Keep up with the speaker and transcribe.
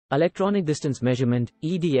Electronic distance measurement,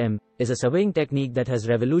 EDM, is a surveying technique that has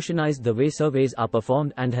revolutionized the way surveys are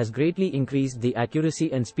performed and has greatly increased the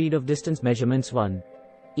accuracy and speed of distance measurements. 1.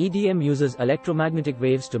 EDM uses electromagnetic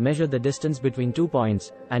waves to measure the distance between 2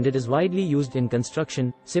 points, and it is widely used in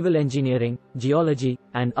construction, civil engineering, geology,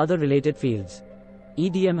 and other related fields.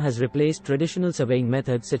 EDM has replaced traditional surveying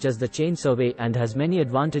methods such as the chain survey and has many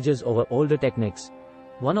advantages over older techniques.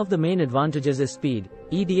 One of the main advantages is speed.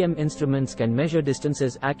 EDM instruments can measure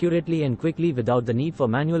distances accurately and quickly without the need for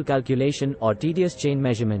manual calculation or tedious chain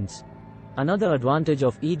measurements. Another advantage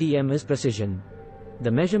of EDM is precision.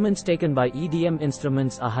 The measurements taken by EDM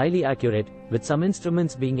instruments are highly accurate, with some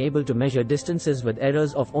instruments being able to measure distances with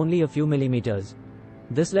errors of only a few millimeters.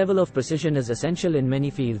 This level of precision is essential in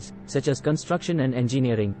many fields, such as construction and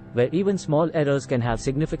engineering, where even small errors can have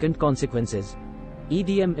significant consequences.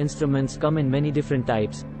 EDM instruments come in many different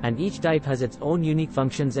types, and each type has its own unique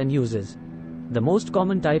functions and uses. The most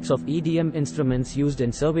common types of EDM instruments used in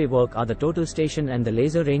survey work are the total station and the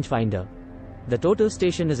laser rangefinder. The total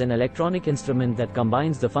station is an electronic instrument that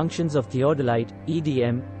combines the functions of theodolite,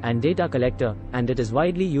 EDM, and data collector, and it is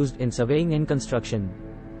widely used in surveying and construction.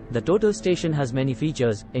 The total station has many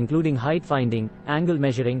features, including height finding, angle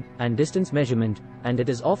measuring, and distance measurement, and it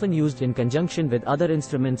is often used in conjunction with other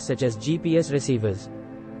instruments such as GPS receivers.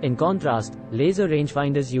 In contrast, laser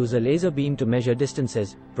rangefinders use a laser beam to measure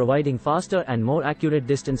distances, providing faster and more accurate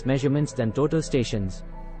distance measurements than total stations.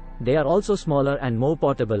 They are also smaller and more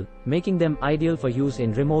portable, making them ideal for use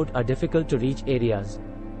in remote or difficult to reach areas.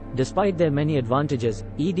 Despite their many advantages,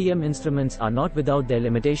 EDM instruments are not without their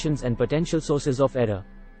limitations and potential sources of error.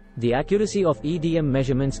 The accuracy of EDM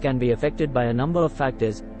measurements can be affected by a number of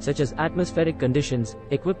factors, such as atmospheric conditions,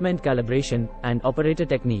 equipment calibration, and operator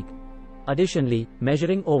technique. Additionally,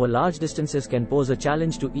 measuring over large distances can pose a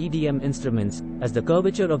challenge to EDM instruments, as the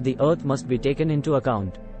curvature of the Earth must be taken into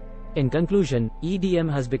account. In conclusion,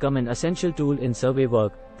 EDM has become an essential tool in survey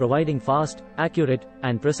work, providing fast, accurate,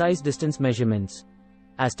 and precise distance measurements.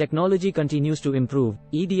 As technology continues to improve,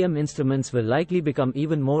 EDM instruments will likely become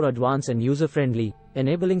even more advanced and user-friendly,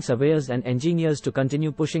 enabling surveyors and engineers to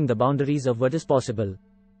continue pushing the boundaries of what is possible.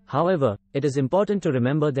 However, it is important to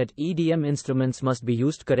remember that EDM instruments must be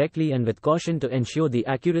used correctly and with caution to ensure the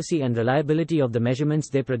accuracy and reliability of the measurements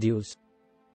they produce.